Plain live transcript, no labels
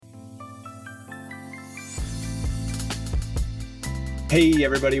Hey,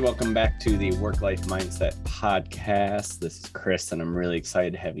 everybody. Welcome back to the Work-Life Mindset Podcast. This is Chris, and I'm really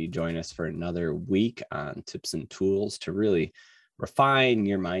excited to have you join us for another week on tips and tools to really refine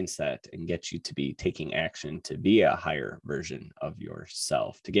your mindset and get you to be taking action to be a higher version of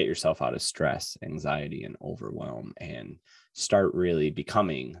yourself, to get yourself out of stress, anxiety, and overwhelm, and start really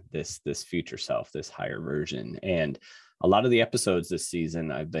becoming this future self, this higher version. And a lot of the episodes this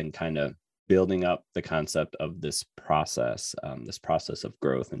season, I've been kind of building up the concept of this process of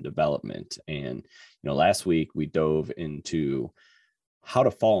growth and development. And, last week we dove into how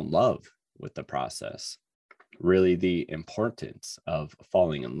to fall in love with the process, really the importance of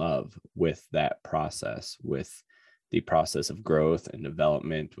falling in love with that process, with the process of growth and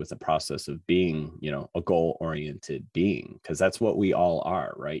development, with the process of being, a goal-oriented being, because that's what we all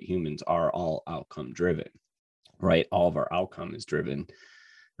are, right? Humans are all outcome driven, right? All of our outcome is driven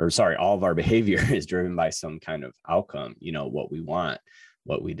all of our behavior is driven by some kind of outcome, what we want,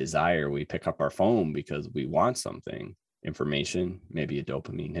 what we desire. We pick up our phone because we want something, information, maybe a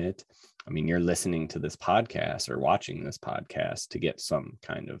dopamine hit. I mean, you're listening to this podcast or watching this podcast to get some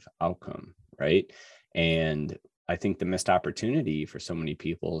kind of outcome, right? And I think the missed opportunity for so many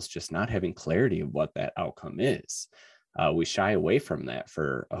people is just not having clarity of what that outcome is. We shy away from that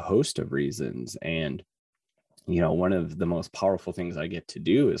for a host of reasons. And one of the most powerful things I get to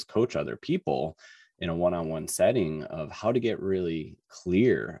do is coach other people in a one-on-one setting of how to get really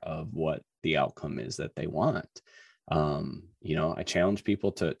clear of what the outcome is that they want. I challenge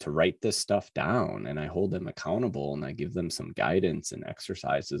people to write this stuff down, and I hold them accountable, and I give them some guidance and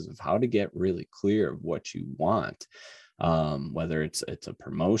exercises of how to get really clear of what you want. Whether it's a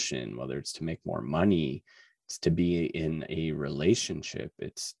promotion, whether it's to make more money, it's to be in a relationship,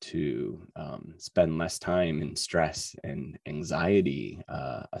 it's to spend less time in stress and anxiety,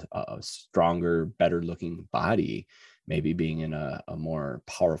 a stronger, better looking body, maybe being in a more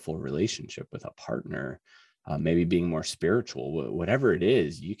powerful relationship with a partner, maybe being more spiritual. Whatever it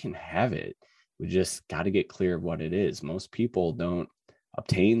is, you can have it. We just got to get clear of what it is. Most people don't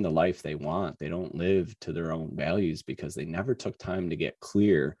obtain the life they want. They don't live to their own values because they never took time to get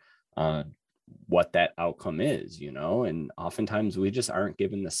clear on what that outcome is, and oftentimes we just aren't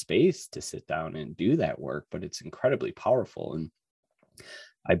given the space to sit down and do that work, but it's incredibly powerful. And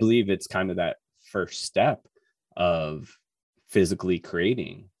I believe it's kind of that first step of physically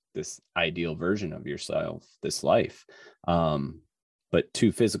creating this ideal version of yourself, this life. But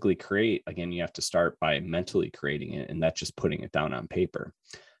to physically create, again, you have to start by mentally creating it, and that's just putting it down on paper.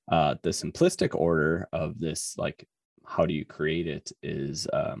 The simplistic order of this, how do you create it, is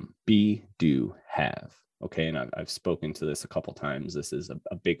be, do, have. Okay. And I've spoken to this a couple times. This is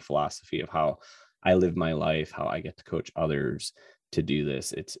a big philosophy of how I live my life, how I get to coach others to do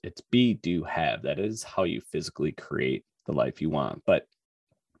this. It's be, do, have. That is how you physically create the life you want. But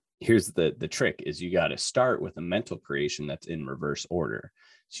here's the trick is you got to start with a mental creation that's in reverse order.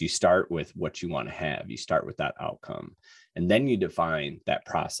 So you start with what you want to have. You start with that outcome, and then you define that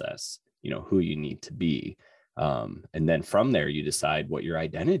process, who you need to be. And then from there, you decide what your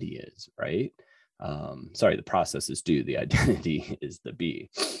identity is, right? The process is do, the identity is the be,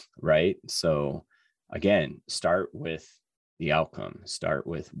 right? So again, start with the outcome, start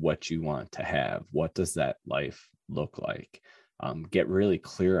with what you want to have. What does that life look like? Get really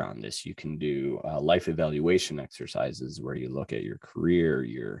clear on this. You can do life evaluation exercises where you look at your career,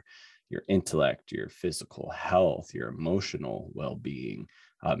 your intellect, your physical health, your emotional well-being,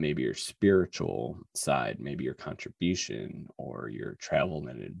 maybe your spiritual side, maybe your contribution or your travel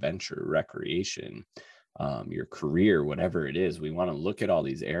and adventure, recreation, your career, whatever it is. We want to look at all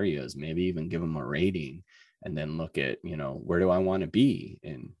these areas, maybe even give them a rating, and then look at, where do I want to be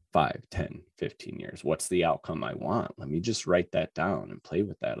in 5, 10, 15 years? What's the outcome I want? Let me just write that down and play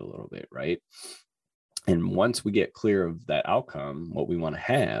with that a little bit, right? And once we get clear of that outcome, what we want to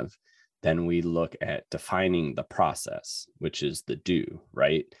have, then we look at defining the process, which is the do,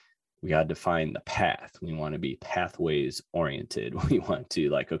 right? We got to define the path. We want to be pathways oriented. We want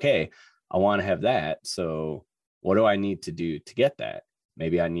to okay, I want to have that. So what do I need to do to get that?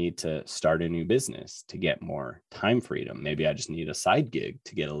 Maybe I need to start a new business to get more time freedom. Maybe I just need a side gig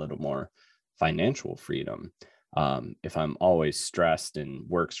to get a little more financial freedom. If I'm always stressed and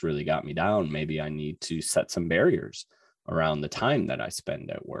work's really got me down, maybe I need to set some barriers around the time that I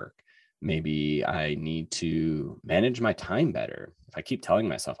spend at work. Maybe I need to manage my time better. If I keep telling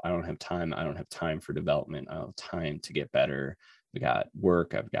myself, I don't have time for development, I don't have time to get better. I've got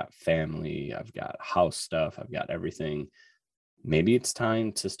work, I've got family, I've got house stuff, I've got everything. Maybe it's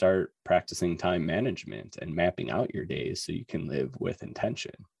time to start practicing time management and mapping out your days so you can live with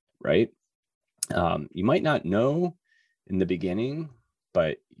intention, right? You might not know in the beginning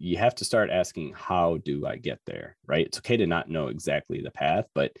but you have to start asking, how do I get there, right? It's okay to not know exactly the path,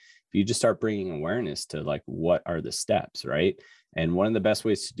 but if you just start bringing awareness to like, what are the steps, right? And one of the best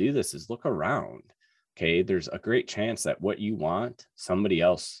ways to do this is look around. Okay, there's a great chance that what you want, somebody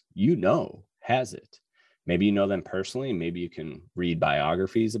else has it. Maybe you know them personally, maybe you can read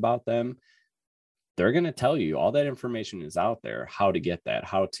biographies about them. They're going to tell you all that information is out there, how to get that,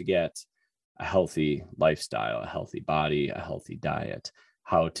 how to get a healthy lifestyle, a healthy body, a healthy diet,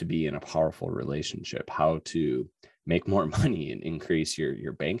 how to be in a powerful relationship, how to make more money and increase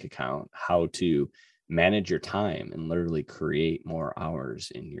your bank account, how to manage your time and literally create more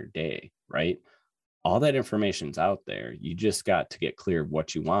hours in your day, right? All that information's out there. You just got to get clear of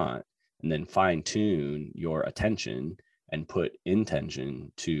what you want and then fine tune your attention and put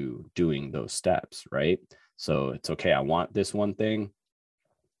intention to doing those steps, right? So it's okay. I want this one thing.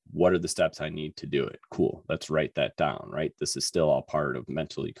 What are the steps I need to do it? Cool. Let's write that down, right? This is still all part of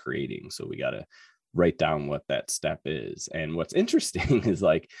mentally creating. So we got to write down what that step is. And what's interesting is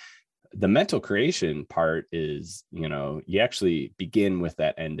like, the mental creation part is, you actually begin with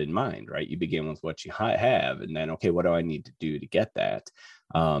that end in mind, right? You begin with what you have, and then, okay, what do I need to do to get that?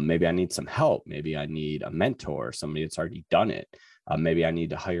 Maybe I need some help. Maybe I need a mentor, somebody that's already done it. Maybe I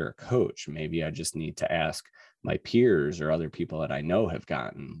need to hire a coach. Maybe I just need to ask my peers or other people that I know have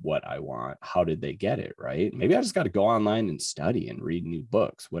gotten what I want. How did they get it, right? Maybe I just got to go online and study and read new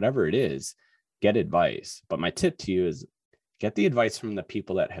books, whatever it is, get advice. But my tip to you is, get the advice from the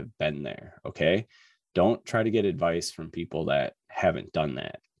people that have been there, okay? Don't try to get advice from people that haven't done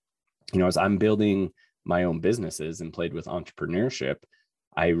that. As I'm building my own businesses and played with entrepreneurship,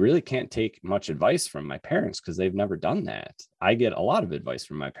 I really can't take much advice from my parents because they've never done that. I get a lot of advice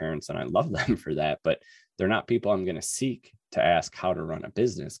from my parents and I love them for that, but they're not people I'm going to seek to ask how to run a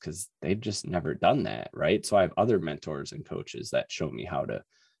business because they've just never done that, right? So I have other mentors and coaches that show me how to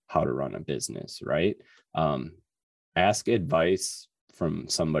run a business, right? Ask advice from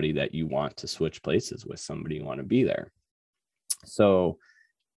somebody that you want to switch places with, somebody you want to be there. So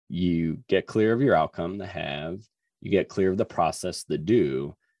you get clear of your outcome, the have, you get clear of the process, the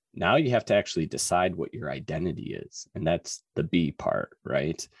do. Now you have to actually decide what your identity is. And that's the B part,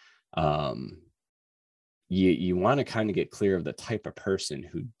 right? You want to kind of get clear of the type of person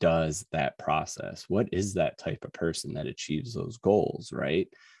who does that process. What is that type of person that achieves those goals, right?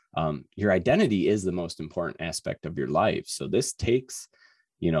 Your identity is the most important aspect of your life. So this takes,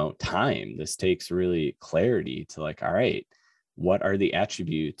 time. This takes really clarity to like, all right, what are the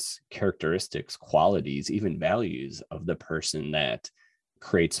attributes, characteristics, qualities, even values of the person that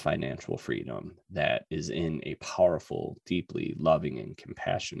creates financial freedom, that is in a powerful, deeply loving and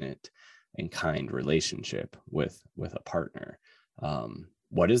compassionate and kind relationship with a partner?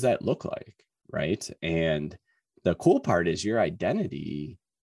 What does that look like, right? And the cool part is your identity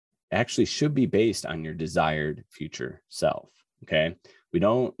actually should be based on your desired future self. Okay. We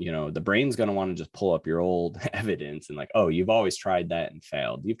don't, the brain's going to want to just pull up your old evidence and like, oh, you've always tried that and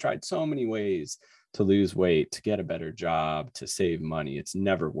failed. You've tried so many ways to lose weight, to get a better job, to save money. It's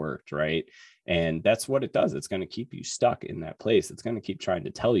never worked. Right. And that's what it does. It's going to keep you stuck in that place. It's going to keep trying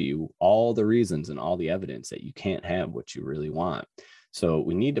to tell you all the reasons and all the evidence that you can't have what you really want. So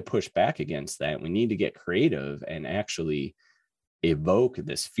we need to push back against that. We need to get creative and actually evoke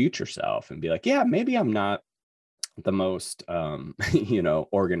this future self and be like, yeah, maybe I'm not the most,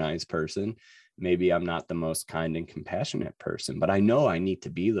 organized person. Maybe I'm not the most kind and compassionate person, but I know I need to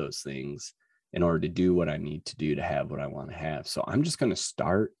be those things in order to do what I need to do to have what I want to have. So I'm just going to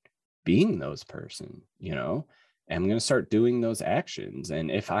start being those person, and I'm going to start doing those actions. And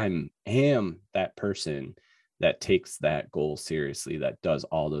if I am that person that takes that goal seriously, that does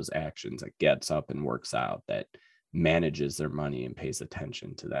all those actions, that gets up and works out, that manages their money and pays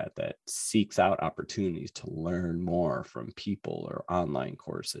attention to that, that seeks out opportunities to learn more from people or online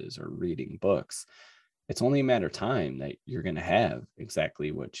courses or reading books, it's only a matter of time that you're going to have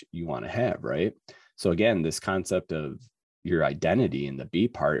exactly what you want to have, right? So again, this concept of your identity in the B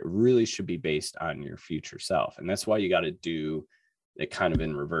part, it really should be based on your future self. And that's why you got to do it kind of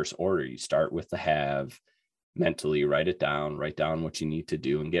in reverse order. You start with the have, mentally write down what you need to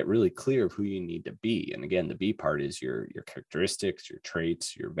do and get really clear of who you need to be. And again, the B part is your characteristics, your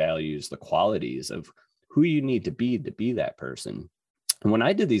traits, your values, the qualities of who you need to be that person. And when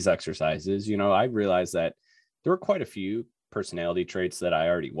I did these exercises, I realized that there were quite a few personality traits that I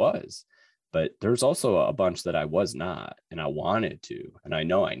already was, but there's also a bunch that I was not, and I wanted to, and I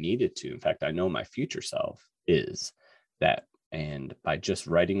know I needed to. In fact, I know my future self is that And by just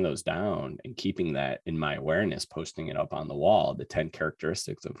writing those down and keeping that in my awareness, posting it up on the wall, the 10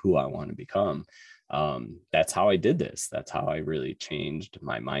 characteristics of who I want to become, that's how I did this. That's how I really changed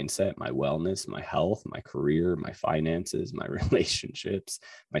my mindset, my wellness, my health, my career, my finances, my relationships,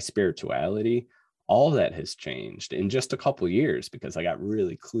 my spirituality. All that has changed in just a couple of years because I got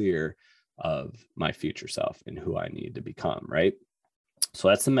really clear of my future self and who I need to become, right? So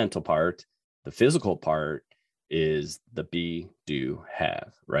that's the mental part. The physical part is the be, do,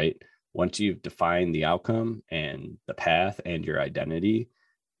 have, right? Once you've defined the outcome and the path and your identity,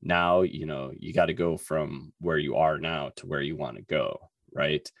 now, you got to go from where you are now to where you want to go,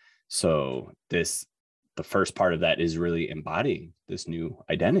 right? So the first part of that is really embodying this new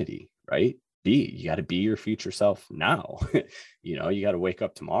identity, right? You got to be your future self now. You got to wake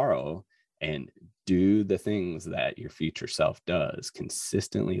up tomorrow and do the things that your future self does,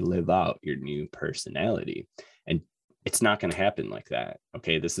 consistently live out your new personality. And it's not going to happen like that.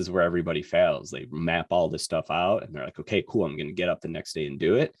 Okay. This is where everybody fails. They map all this stuff out and they're like, okay, cool. I'm going to get up the next day and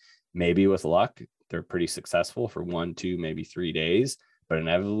do it. Maybe with luck, they're pretty successful for 1, 2, maybe 3 days, but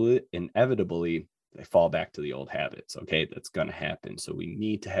inevitably they fall back to the old habits. Okay. That's going to happen. So we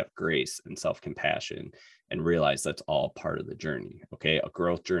need to have grace and self-compassion and realize that's all part of the journey. Okay. A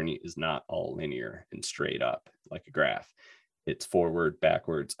growth journey is not all linear and straight up like a graph. It's forward,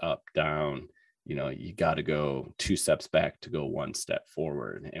 backwards, up, down. You got to go 2 steps back to go 1 step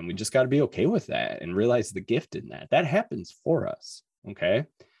forward. And we just got to be okay with that and realize the gift in that happens for us. Okay.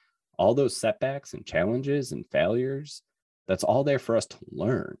 All those setbacks and challenges and failures, that's all there for us to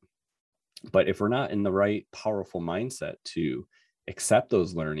learn. But if we're not in the right powerful mindset to accept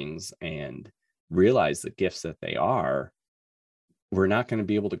those learnings and realize the gifts that they are, we're not going to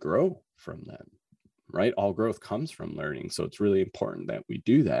be able to grow from them, right? All growth comes from learning. So it's really important that we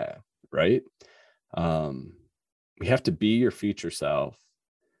do that, right? We have to be your future self,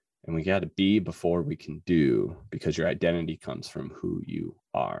 and we got to be before we can do, because your identity comes from who you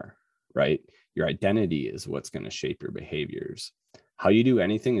are, right? Your identity is what's going to shape your behaviors. How you do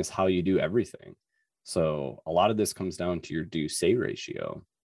anything is how you do everything. So a lot of this comes down to your do-say ratio.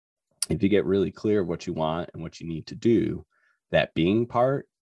 If you get really clear what you want and what you need to do, that being part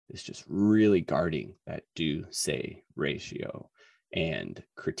is just really guarding that do-say ratio and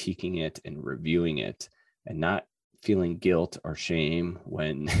critiquing it and reviewing it and not feeling guilt or shame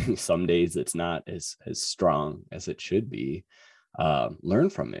when some days it's not as strong as it should be. Learn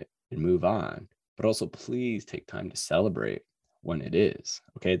from it and move on, but also please take time to celebrate when it is.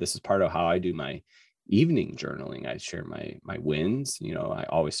 Okay. This is part of how I do my evening journaling. I share my wins. I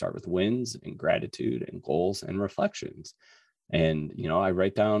always start with wins and gratitude and goals and reflections. And, I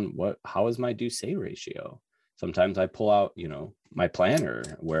write down how is my do-say ratio? Sometimes I pull out, my planner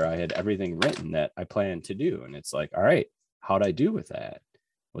where I had everything written that I planned to do. And it's like, all right, how'd I do with that?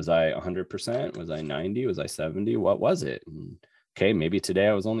 Was I 100%? Was I 90? Was I 70? What was it? And, okay, maybe today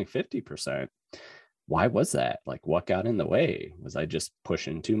I was only 50%. Why was that? Like, what got in the way? Was I just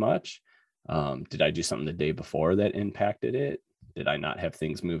pushing too much? Did I do something the day before that impacted it? Did I not have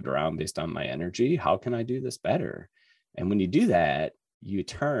things moved around based on my energy? How can I do this better? And when you do that, you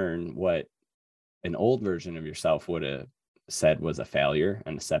turn what an old version of yourself would have said was a failure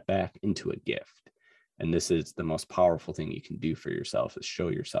and a setback into a gift. And this is the most powerful thing you can do for yourself, is show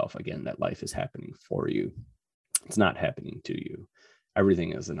yourself again that life is happening for you. It's not happening to you.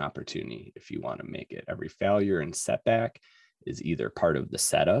 Everything is an opportunity if you want to make it. Every failure and setback is either part of the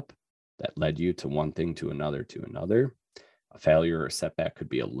setup that led you to one thing to another. A failure or a setback could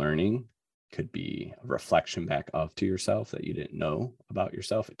be a learning, could be a reflection back up to yourself that you didn't know about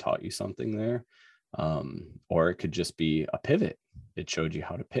yourself. It taught you something there. Or it could just be a pivot. It showed you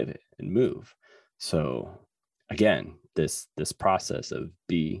how to pivot and move. So again, this process of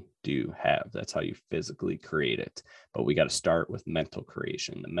be, do, have, that's how you physically create it. But we got to start with mental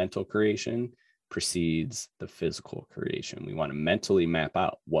creation. The mental creation precedes the physical creation. We want to mentally map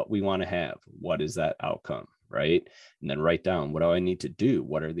out what we want to have. What is that outcome, right? And then write down, what do I need to do?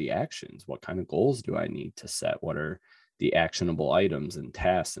 What are the actions? What kind of goals do I need to set? What are the actionable items and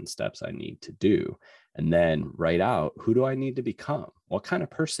tasks and steps I need to do? And then write out, who do I need to become? What kind of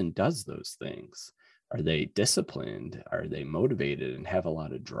person does those things? Are they disciplined? Are they motivated and have a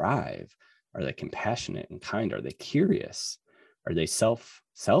lot of drive? Are they compassionate and kind? Are they curious? Are they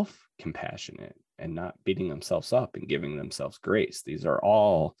self-compassionate and not beating themselves up and giving themselves grace? These are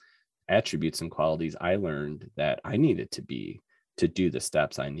all attributes and qualities I learned that I needed to be, to do the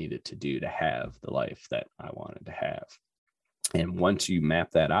steps I needed to do to have the life that I wanted to have. And once you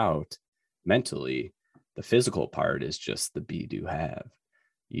map that out mentally, the physical part is just the be, do, have.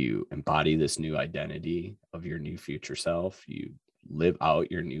 You embody this new identity of your new future self. You live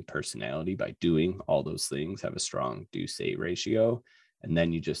out your new personality by doing all those things, have a strong do-say ratio, and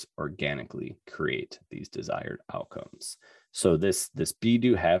then you just organically create these desired outcomes. So this be,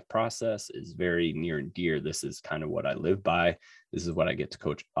 do, have process is very near and dear. This is kind of what I live by. This is what I get to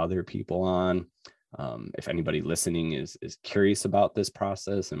coach other people on. If anybody listening is curious about this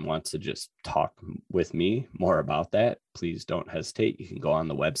process and wants to just talk with me more about that, please don't hesitate. You can go on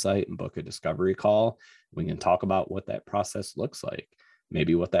the website and book a discovery call. We can talk about what that process looks like,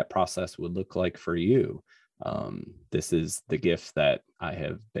 maybe what that process would look like for you. This is the gift that I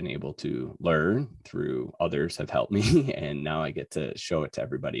have been able to learn through others have helped me, and now I get to show it to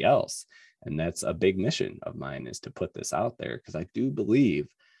everybody else. And that's a big mission of mine, is to put this out there, because I do believe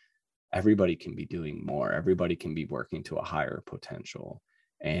everybody can be doing more. Everybody can be working to a higher potential.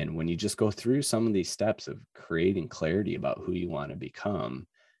 And when you just go through some of these steps of creating clarity about who you want to become,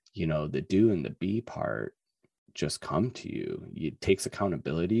 the do and the be part just come to you. It takes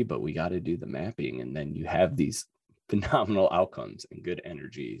accountability, but we got to do the mapping. And then you have these phenomenal outcomes and good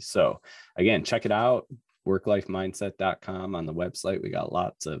energy. So again, check it out, worklifemindset.com on the website. We got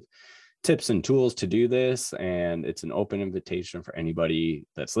lots of tips and tools to do this. And it's an open invitation for anybody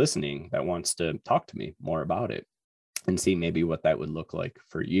that's listening that wants to talk to me more about it and see maybe what that would look like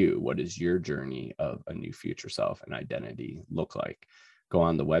for you. What does your journey of a new future self and identity look like? Go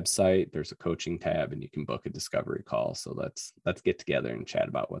on the website, there's a coaching tab, and you can book a discovery call. So let's get together and chat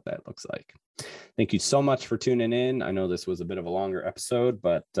about what that looks like. Thank you so much for tuning in. I know this was a bit of a longer episode,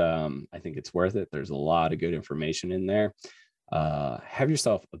 but I think it's worth it. There's a lot of good information in there. Have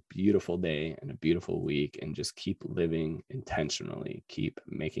yourself a beautiful day and a beautiful week, and just keep living intentionally. Keep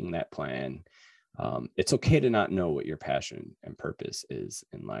making that plan. It's okay to not know what your passion and purpose is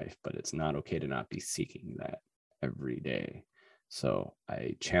in life, but it's not okay to not be seeking that every day. So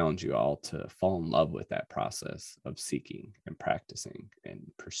I challenge you all to fall in love with that process of seeking and practicing and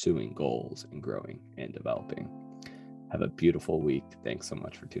pursuing goals and growing and developing. Have a beautiful week. Thanks so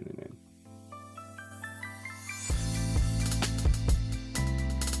much for tuning in.